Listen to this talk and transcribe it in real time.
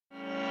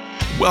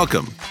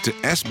Welcome to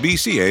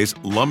SBCA's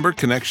Lumber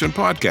Connection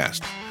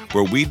podcast,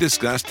 where we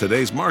discuss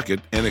today's market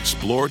and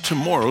explore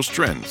tomorrow's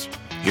trends.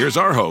 Here's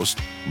our host,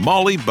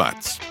 Molly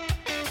Butts.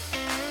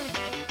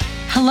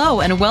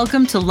 Hello and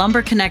welcome to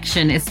Lumber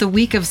Connection. It's the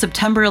week of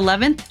September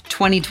 11th,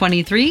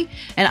 2023,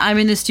 and I'm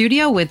in the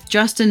studio with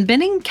Justin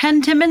Binning,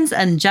 Ken Timmins,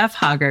 and Jeff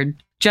Hoggard.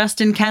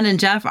 Justin, Ken, and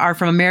Jeff are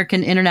from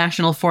American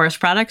International Forest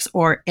Products,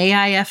 or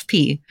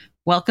AIFP.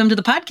 Welcome to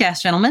the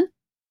podcast, gentlemen.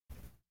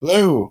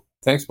 Hello.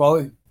 Thanks,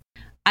 Molly.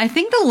 I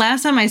think the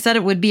last time I said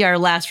it would be our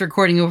last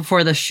recording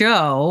before the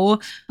show,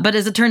 but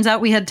as it turns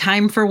out, we had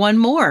time for one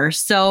more.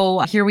 So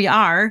here we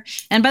are.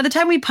 And by the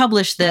time we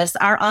publish this,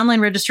 our online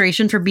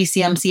registration for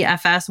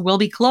BCMC-FS will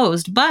be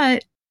closed,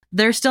 but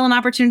there's still an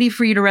opportunity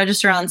for you to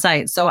register on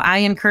site. So I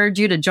encourage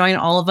you to join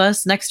all of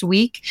us next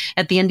week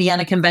at the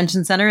Indiana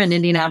Convention Center in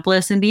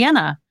Indianapolis,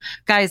 Indiana.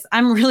 Guys,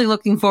 I'm really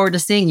looking forward to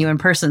seeing you in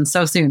person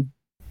so soon.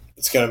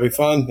 It's going to be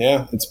fun.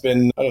 Yeah, it's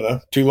been,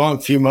 too long,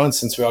 a few months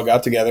since we all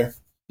got together.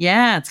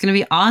 Yeah, it's going to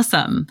be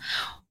awesome.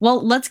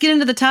 Well, let's get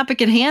into the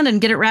topic at hand and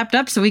get it wrapped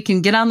up so we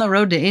can get on the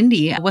road to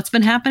Indy. What's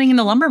been happening in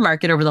the lumber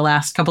market over the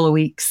last couple of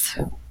weeks?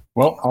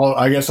 Well,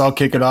 I guess I'll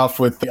kick it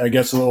off with, a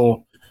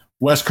little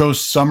West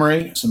Coast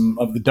summary, some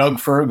of the Doug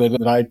fir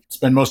that I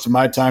spend most of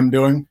my time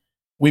doing.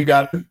 We've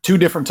got two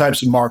different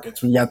types of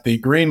markets. We've got the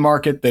green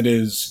market that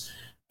is,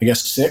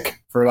 sick,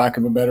 for lack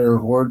of a better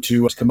word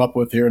to come up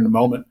with here in a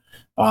moment,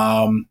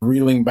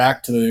 reeling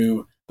back to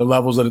the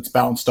levels that it's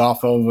bounced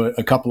off of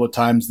a couple of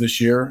times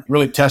this year,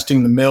 really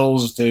testing the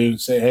mills to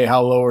say, hey,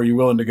 how low are you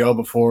willing to go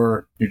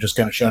before you're just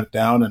going to shut it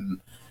down? And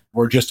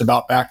we're just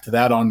about back to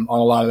that on a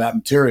lot of that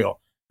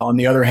material. On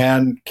the other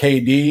hand,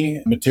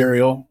 KD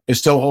material is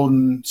still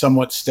holding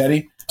somewhat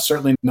steady,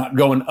 certainly not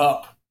going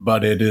up,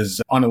 but it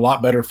is on a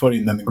lot better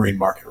footing than the green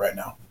market right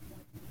now.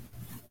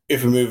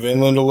 If we move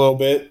inland a little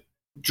bit,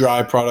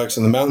 dry products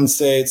in the mountain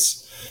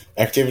states,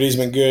 activity's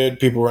been good.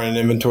 People running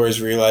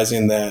inventories,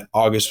 realizing that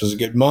August was a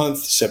good month.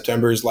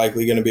 September is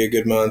likely going to be a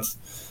good month.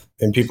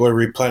 And people are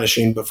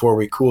replenishing before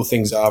we cool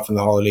things off in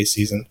the holiday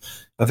season.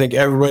 I think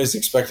everybody's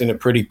expecting a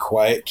pretty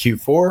quiet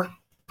Q4,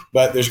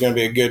 but there's going to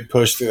be a good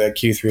push through that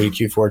Q3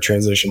 to Q4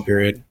 transition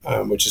period,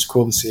 which is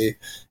cool to see.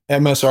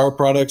 MSR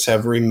products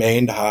have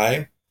remained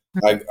high.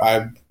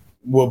 I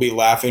will be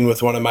laughing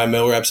with one of my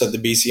mill reps at the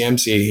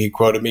BCMC. He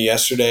quoted me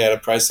yesterday at a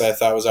price that I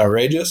thought was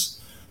outrageous.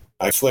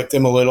 I flicked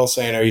him a little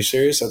saying, are you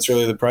serious? That's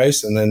really the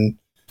price? And then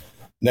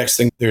next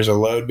thing, there's a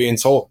load being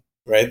sold,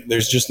 right?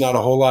 There's just not a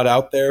whole lot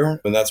out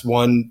there. And that's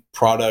one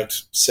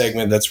product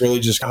segment that's really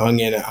just hung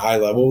in at high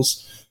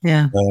levels.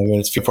 Yeah. And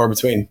it's few far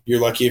between.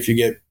 You're lucky if you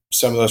get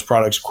some of those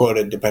products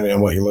quoted, depending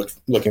on what you're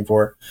looking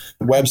for.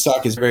 Web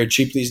stock is very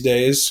cheap these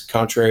days,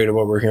 contrary to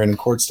what we're hearing in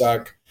cord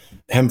stock.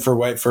 Hem fir,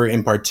 white fir,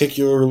 in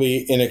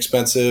particularly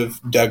inexpensive.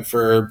 Doug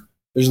fir,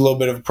 there's a little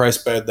bit of a price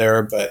bed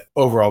there, but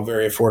overall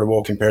very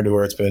affordable compared to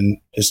where it's been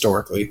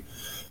historically.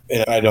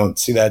 And I don't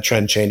see that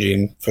trend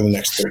changing for the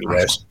next 30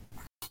 days.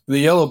 The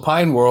yellow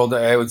pine world,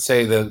 I would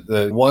say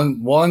the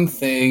one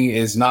thing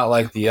is not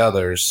like the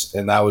others,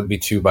 and that would be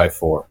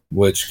 2x4,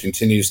 which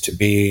continues to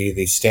be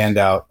the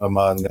standout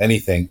among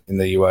anything in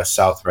the U.S.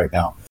 South right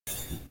now.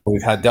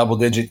 We've had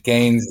double-digit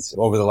gains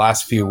over the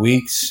last few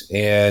weeks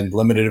and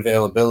limited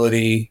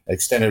availability,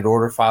 extended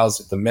order files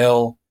at the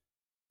mill.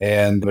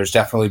 And there's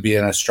definitely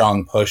been a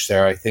strong push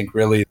there. I think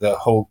really the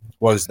hope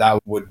was that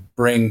would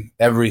bring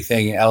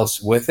everything else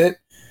with it.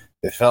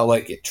 It felt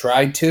like it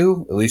tried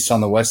to, at least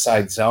on the west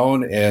side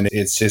zone, and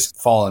it's just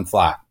fallen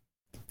flat.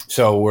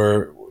 So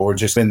we're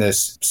just in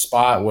this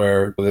spot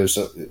where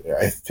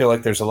I feel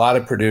like there's a lot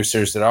of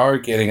producers that are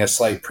getting a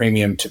slight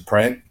premium to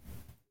print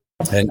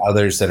and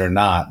others that are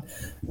not,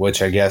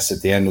 which I guess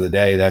at the end of the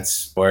day,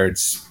 that's where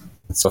it's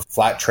a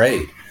flat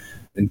trade.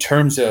 In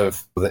terms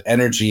of the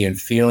energy and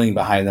feeling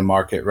behind the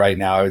market right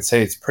now, I would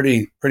say it's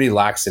pretty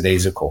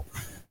lackadaisical.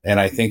 And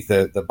I think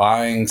that the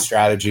buying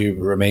strategy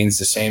remains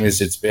the same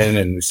as it's been,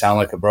 and we sound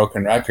like a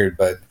broken record,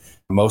 but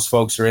most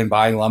folks are in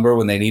buying lumber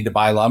when they need to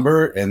buy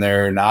lumber, and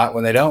they're not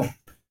when they don't.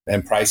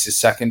 And price is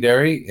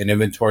secondary, and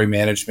inventory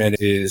management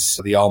is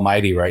the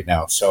almighty right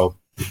now. So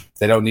if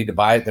they don't need to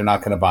buy it, they're not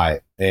going to buy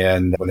it.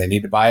 And when they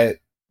need to buy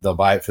it, they'll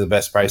buy it for the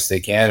best price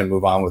they can and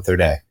move on with their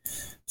day.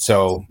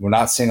 So we're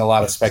not seeing a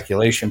lot of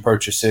speculation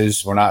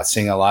purchases. We're not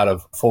seeing a lot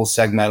of full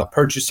segmental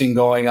purchasing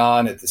going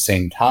on at the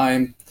same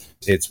time.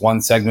 It's one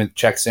segment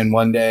checks in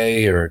one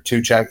day or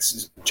two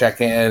checks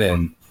check in,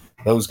 and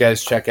those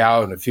guys check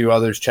out, and a few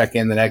others check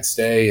in the next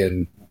day,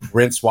 and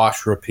rinse,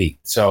 wash, repeat.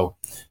 So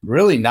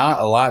really not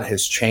a lot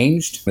has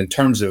changed in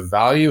terms of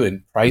value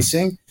and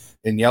pricing.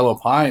 In yellow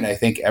pine, I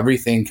think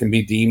everything can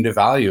be deemed a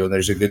value, and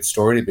there's a good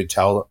story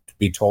to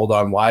be told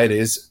on why it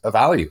is a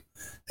value.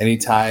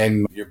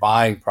 Anytime you're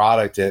buying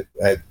product at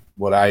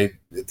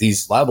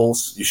these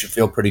levels, you should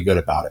feel pretty good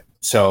about it.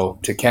 So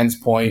to Ken's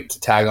point, to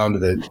tag on to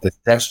the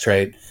stress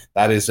trade,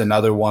 that is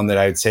another one that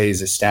I'd say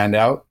is a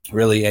standout.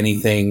 Really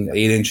anything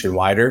 8-inch and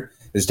wider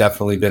has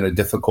definitely been a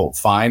difficult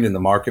find in the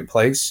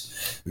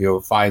marketplace.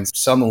 You'll find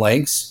some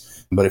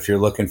lengths, but if you're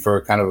looking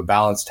for kind of a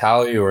balanced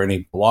tally or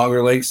any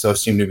longer lengths,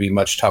 those seem to be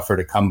much tougher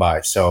to come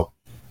by. So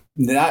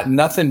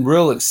Nothing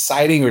real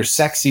exciting or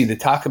sexy to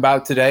talk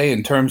about today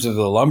in terms of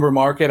the lumber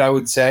market, I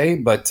would say,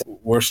 but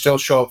we're still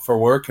show up for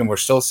work and we're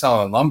still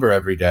selling lumber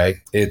every day.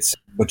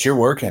 But you're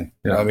working.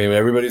 Yeah. I mean,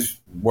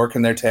 everybody's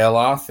working their tail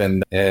off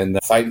and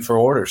fighting for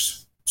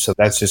orders. So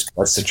that's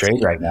the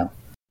trade right now.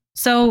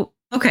 So,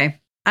 okay.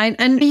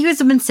 And you guys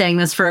have been saying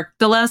this for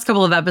the last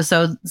couple of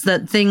episodes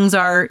that things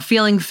are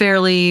feeling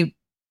fairly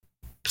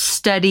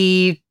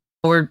steady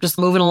or just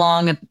moving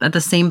along at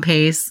the same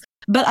pace.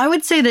 But I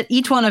would say that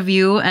each one of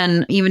you,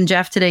 and even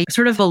Jeff today,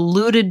 sort of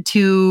alluded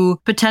to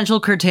potential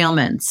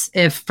curtailments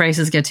if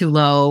prices get too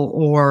low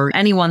or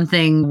any one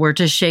thing were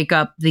to shake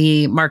up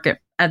the market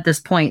at this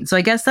point. So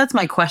I guess that's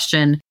my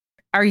question.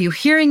 Are you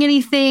hearing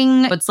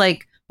anything? It's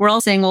like we're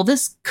all saying, well,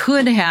 this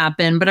could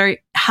happen, but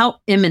how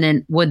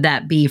imminent would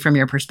that be from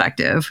your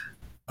perspective?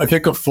 I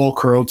think a full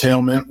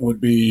curtailment would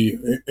be,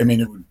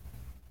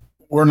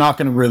 we're not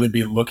going to really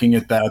be looking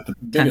at that. The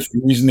biggest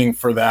reasoning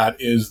for that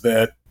is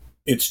that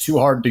it's too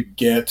hard to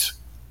get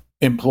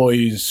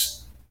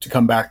employees to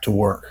come back to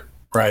work,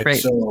 right?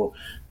 So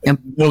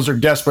those are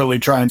desperately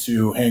trying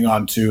to hang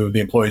on to the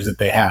employees that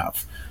they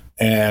have.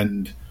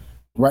 And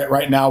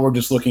right now we're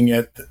just looking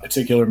at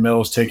particular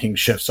mills taking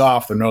shifts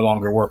off. They're no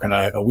longer working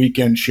a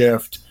weekend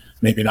shift,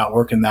 maybe not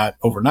working that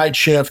overnight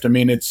shift. I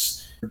mean,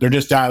 they're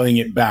just dialing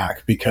it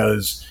back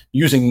because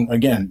using,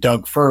 again,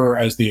 Doug fir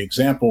as the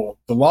example,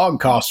 the log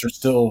costs are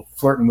still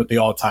flirting with the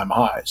all-time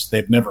highs.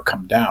 They've never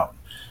come down.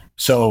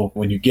 So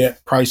when you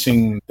get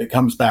pricing that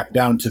comes back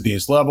down to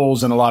these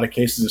levels, in a lot of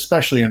cases,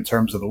 especially in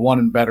terms of the 1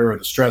 and better or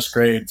the stress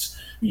grades,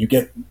 you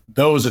get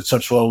those at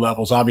such low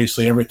levels.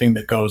 Obviously, everything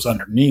that goes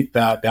underneath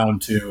that down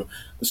to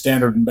the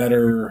standard and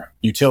better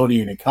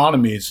utility and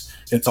economies,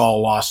 it's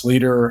all loss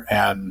leader,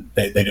 and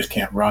they just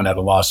can't run at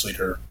a loss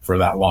leader for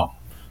that long.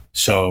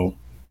 So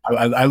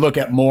I look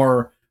at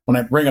more, when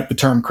I bring up the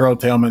term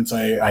curtailments,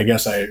 I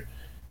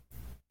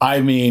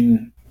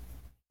mean,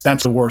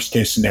 that's the worst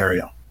case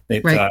scenario.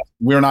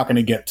 We're not going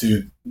to get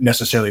to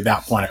necessarily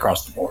that point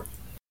across the board.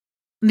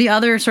 The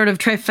other sort of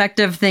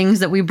trifecta of things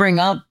that we bring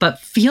up, but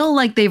feel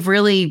like they've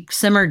really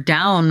simmered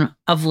down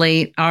of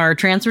late, are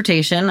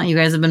transportation. You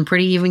guys have been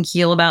pretty even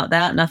keel about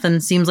that. Nothing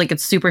seems like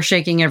it's super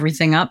shaking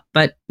everything up,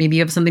 but maybe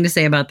you have something to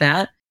say about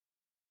that.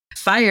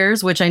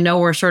 Fires, which I know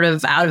we're sort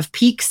of out of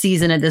peak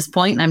season at this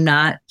point, and I'm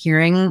not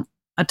hearing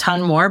a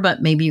ton more,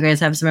 but maybe you guys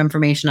have some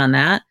information on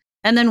that.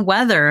 And then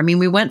weather. I mean,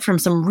 we went from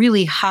some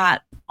really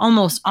hot,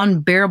 almost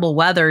unbearable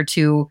weather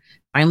to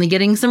finally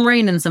getting some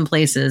rain in some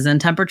places and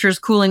temperatures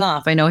cooling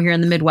off. I know here in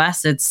the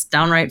Midwest, it's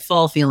downright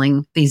fall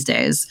feeling these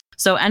days.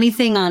 So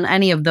anything on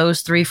any of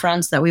those three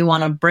fronts that we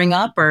want to bring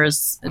up, or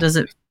does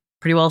it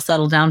pretty well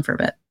settle down for a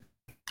bit?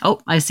 Oh,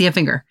 I see a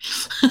finger.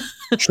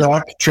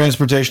 Truck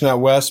transportation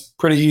out west,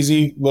 pretty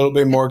easy, a little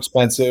bit more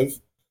expensive.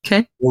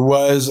 Okay. There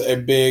was a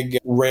big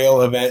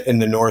rail event in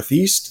the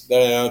Northeast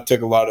that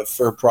took a lot of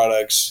fur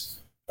products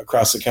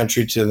across the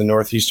country to the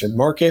Northeastern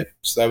market.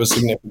 So that was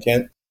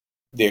significant.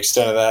 The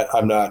extent of that,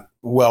 I'm not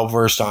well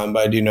versed on,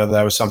 but I do know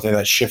that was something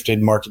that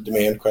shifted market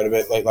demand quite a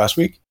bit late last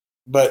week.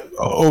 But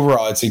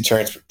overall, I'd say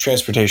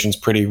transportation is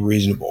pretty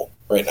reasonable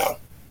right now.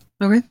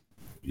 Okay.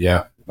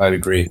 Yeah, I'd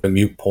agree. A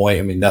mute point.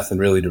 I mean, nothing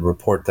really to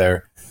report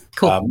there.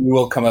 Cool. We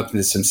will come up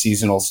into some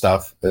seasonal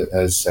stuff,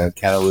 as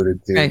Ken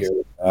alluded to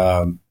here.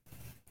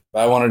 But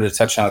I wanted to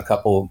touch on a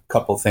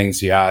couple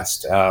things you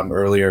asked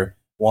earlier.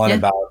 One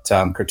about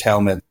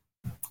curtailment.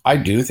 I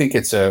do think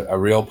it's a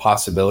real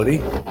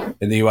possibility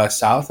in the U.S.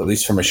 South, at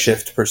least from a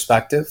shift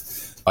perspective.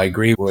 I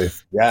agree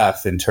with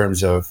Jeff in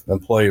terms of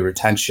employee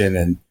retention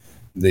and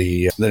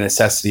the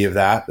necessity of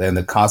that and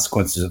the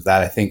consequences of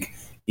that. I think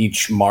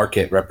each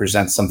market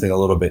represents something a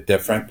little bit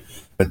different.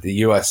 But the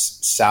U.S.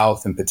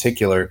 South in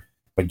particular,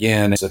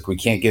 again, it's like we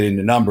can't get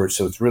into numbers,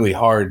 so it's really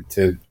hard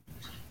to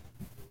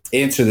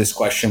answer this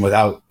question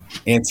without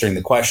answering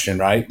the question,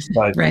 right?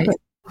 But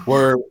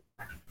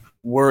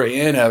we're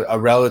in a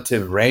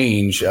relative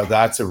range of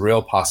that's a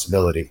real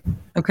possibility.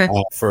 Okay.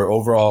 For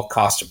overall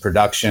cost of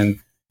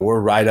production, we're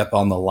right up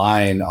on the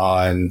line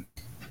on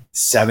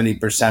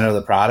 70% of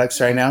the products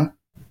right now.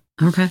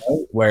 Okay.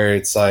 Right? Where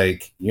it's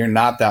like you're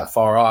not that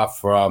far off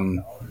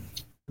from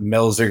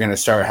mills are going to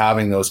start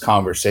having those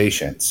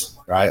conversations,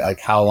 right?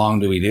 Like, how long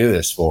do we do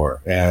this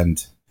for?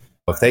 And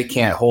if they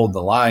can't hold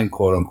the line,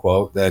 quote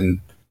unquote, then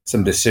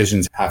some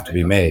decisions have to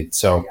be made.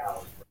 So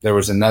there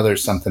was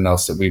something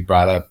else that we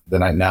brought up the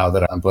night now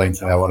that I'm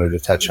blanking I wanted to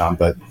touch on,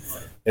 but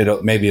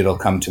it'll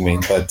come to me.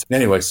 But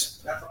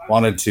anyways,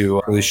 wanted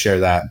to really share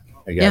that,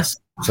 I guess.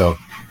 Yeah. So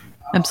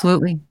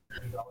absolutely.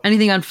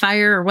 Anything on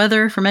fire or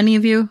weather from any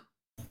of you?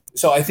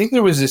 So I think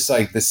there was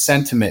this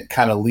sentiment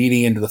kind of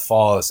leading into the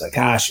fall. It's like,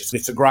 gosh,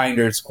 it's a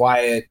grinder. It's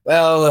quiet.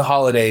 Well, the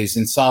holidays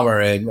and summer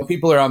and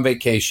people are on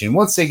vacation.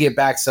 Once they get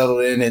back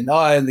settled in and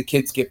the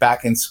kids get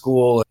back in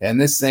school and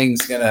this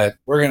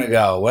we're going to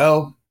go.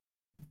 Well,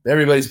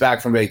 everybody's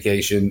back from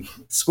vacation.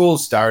 School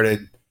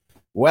started.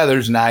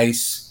 Weather's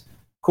nice.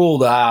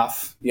 Cooled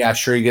off. Yeah,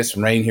 sure, you get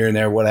some rain here and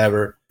there,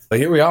 whatever. But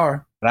here we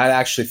are. And I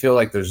actually feel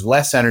like there's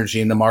less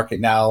energy in the market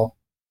now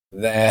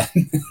than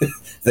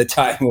the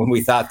time when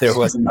we thought there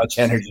wasn't much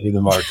energy in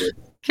the market.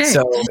 Okay.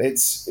 So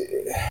it's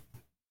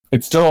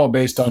still all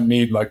based on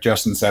need, like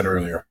Justin said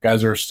earlier.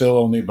 Guys are still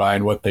only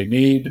buying what they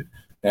need,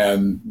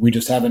 and we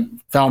just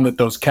haven't found that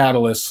those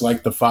catalysts,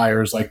 like the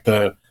fires, like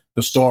the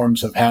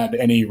storms, have had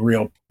any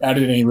real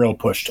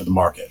push to the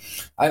market.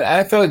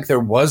 I feel like there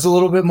was a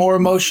little bit more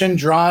emotion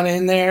drawn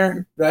in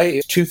there,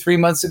 right? 2-3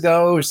 months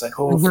ago, it was like,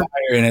 fire,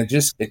 and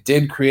it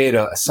did create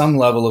some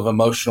level of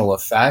emotional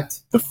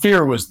effect. The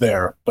fear was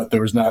there, but there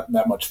was not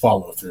that much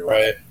follow through.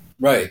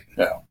 Right.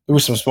 Yeah. There were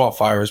some small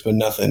fires, but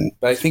nothing.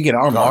 But I think in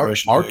our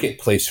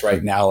marketplace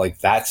right now, like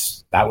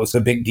that was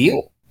a big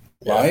deal,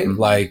 right? Yeah.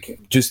 Like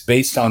just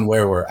based on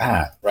where we're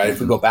at, right? If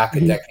we go back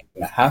a decade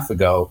and a half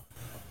ago,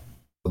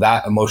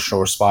 that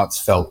emotional response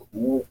felt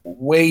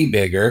way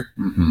bigger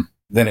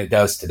than it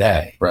does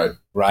today. Right.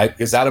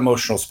 Because that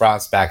emotional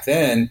response back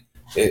then,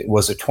 it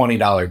was a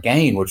 $20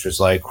 gain, which was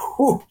like,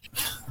 whew,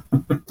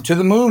 to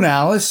the moon,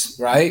 Alice,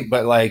 right?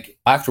 But like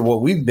after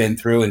what we've been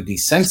through and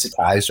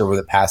desensitized over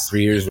the past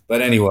 3 years.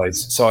 But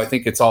anyways, so I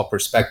think it's all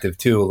perspective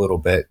too, a little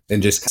bit,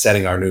 and just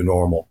setting our new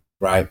normal,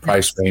 right?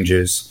 Price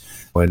ranges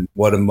and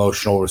what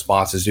emotional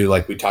responses do.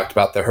 Like we talked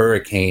about the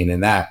hurricane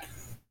and that.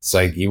 It's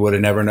like you would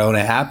have never known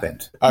it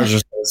happened. I was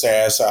just going to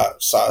say, I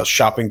saw a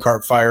shopping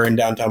cart fire in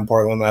downtown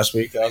Portland last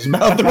week. That was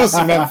about the most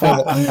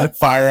eventful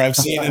fire I've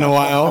seen in a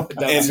while.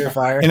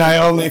 Fire. And I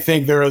only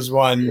think there was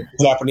one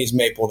Japanese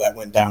maple that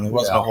went down. It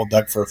wasn't a whole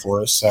Doug fir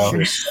forest. So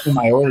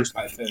my orders,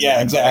 my thing. Yeah,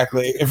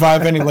 exactly. If I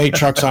have any late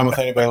trucks on with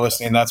anybody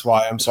listening, that's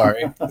why. I'm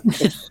sorry.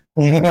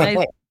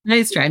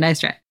 Nice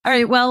try. All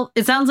right. Well,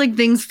 it sounds like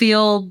things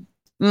feel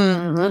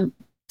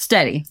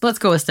steady. Let's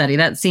go with steady.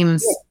 That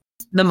seems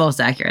the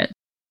most accurate.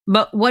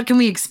 But what can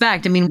we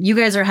expect? I mean, you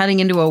guys are heading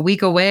into a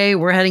week away.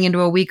 We're heading into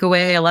a week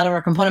away. A lot of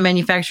our component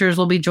manufacturers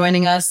will be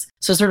joining us.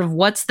 So sort of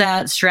what's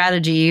that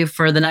strategy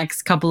for the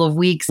next couple of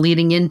weeks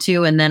leading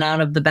into and then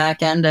out of the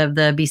back end of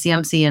the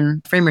BCMC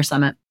and Framer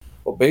Summit?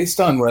 Well,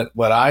 based on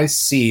what I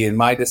see in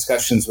my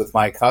discussions with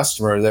my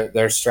customer,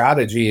 their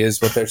strategy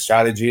is what their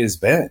strategy has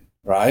been,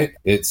 right?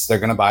 It's they're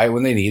going to buy it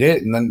when they need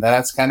it, and then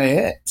that's kind of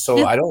it.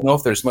 So I don't know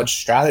if there's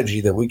much strategy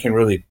that we can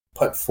really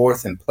put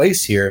forth in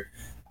place here.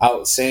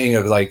 Out saying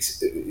of like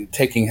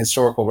taking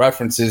historical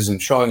references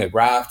and showing a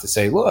graph to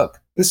say,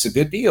 look, this is a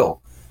good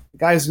deal. The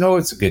guys know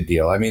it's a good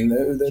deal. I mean,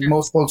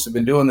 most folks have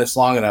been doing this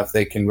long enough,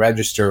 they can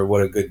register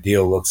what a good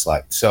deal looks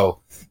like. So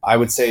I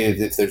would say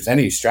if there's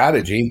any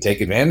strategy,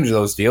 take advantage of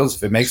those deals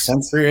if it makes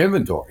sense for your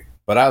inventory.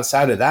 But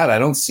outside of that, I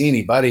don't see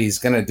anybody's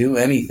going to do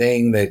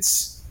anything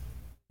that's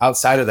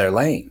outside of their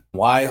lane.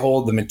 Why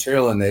hold the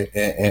material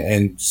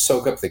and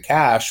soak up the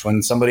cash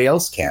when somebody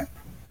else can?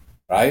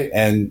 Right.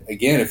 And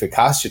again, if it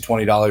costs you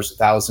 $20,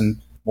 $1,000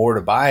 more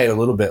to buy it a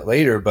little bit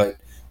later, but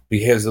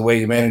because the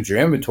way you manage your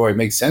inventory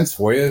makes sense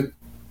for you,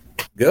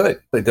 good.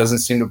 It doesn't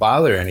seem to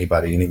bother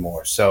anybody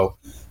anymore. So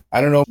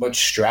I don't know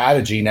much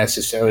strategy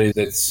necessarily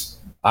that's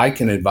I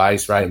can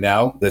advise right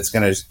now that's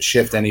going to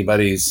shift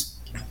anybody's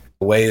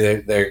way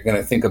that they're going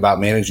to think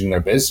about managing their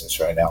business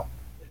right now.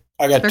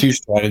 I got two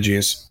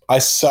strategies. I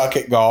suck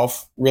at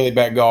golf, really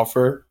bad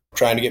golfer,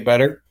 trying to get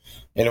better.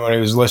 Anyone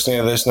who's listening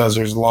to this knows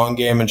there's long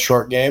game and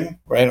short game,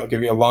 right? I'll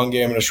give you a long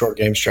game and a short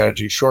game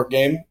strategy. Short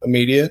game,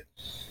 immediate.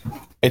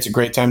 It's a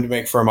great time to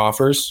make firm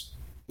offers.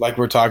 Like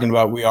we're talking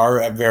about, we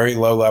are at very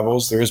low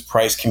levels. There is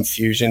price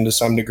confusion to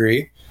some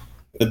degree.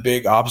 The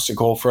big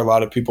obstacle for a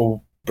lot of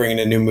people bringing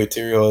in new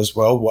material as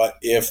well, what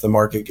if the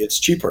market gets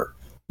cheaper?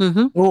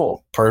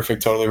 Cool,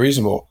 perfect, totally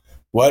reasonable.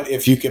 What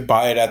if you could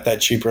buy it at that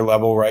cheaper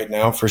level right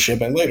now for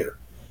shipment later,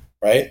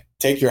 right?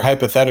 Take your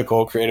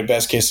hypothetical, create a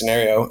best case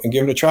scenario, and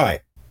give it a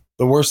try.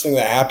 The worst thing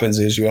that happens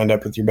is you end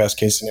up with your best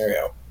case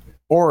scenario.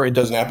 Or it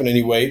doesn't happen and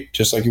you wait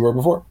just like you were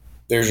before.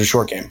 There's your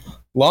short game.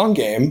 Long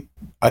game,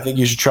 I think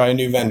you should try a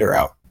new vendor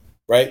out,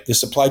 right? The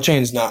supply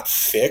chain is not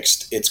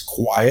fixed. It's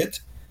quiet.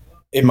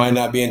 It might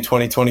not be in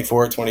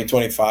 2024,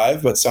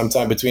 2025, but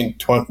sometime between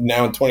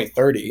now and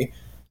 2030,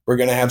 we're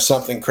going to have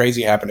something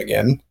crazy happen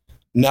again.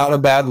 Not a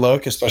bad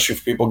look, especially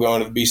for people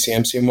going to the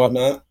BCMC and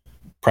whatnot.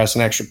 Press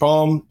an extra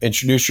palm,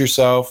 introduce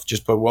yourself,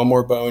 just put one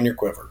more bow in your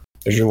quiver.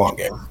 There's your long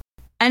game.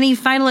 Any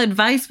final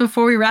advice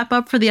before we wrap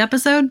up for the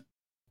episode?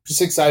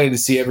 Just excited to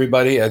see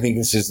everybody. I think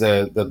this is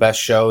the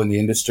best show in the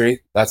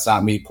industry. That's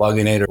not me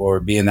plugging it or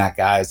being that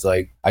guy. It's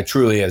like, I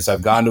truly is.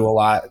 I've gone to a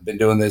lot. I've been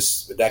doing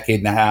this a decade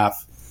and a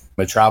half.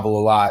 I travel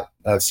a lot.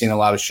 I've seen a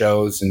lot of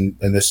shows, and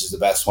this is the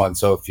best one.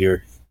 So if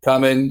you're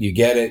coming, you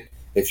get it.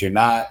 If you're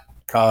not,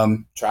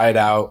 come, try it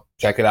out,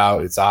 check it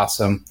out. It's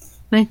awesome.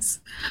 Thanks.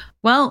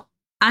 Well,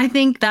 I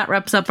think that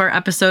wraps up our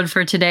episode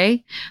for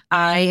today.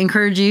 I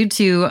encourage you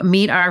to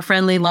meet our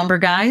friendly lumber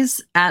guys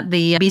at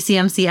the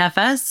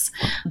BCMCFS.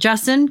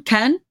 Justin,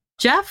 Ken,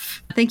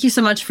 Jeff, thank you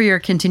so much for your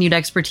continued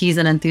expertise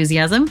and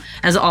enthusiasm.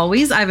 As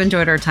always, I've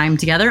enjoyed our time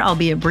together,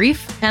 albeit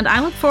brief, and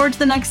I look forward to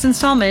the next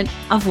installment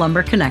of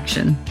Lumber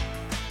Connection.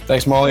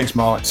 Thanks, Molly.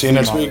 See you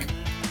next week.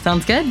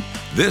 Sounds good.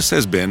 This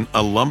has been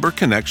a Lumber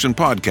Connection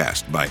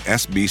podcast by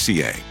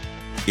SBCA.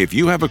 If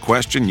you have a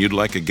question you'd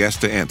like a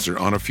guest to answer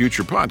on a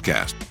future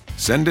podcast,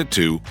 send it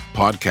to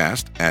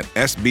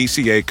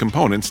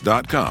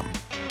podcast@sbcacomponents.com.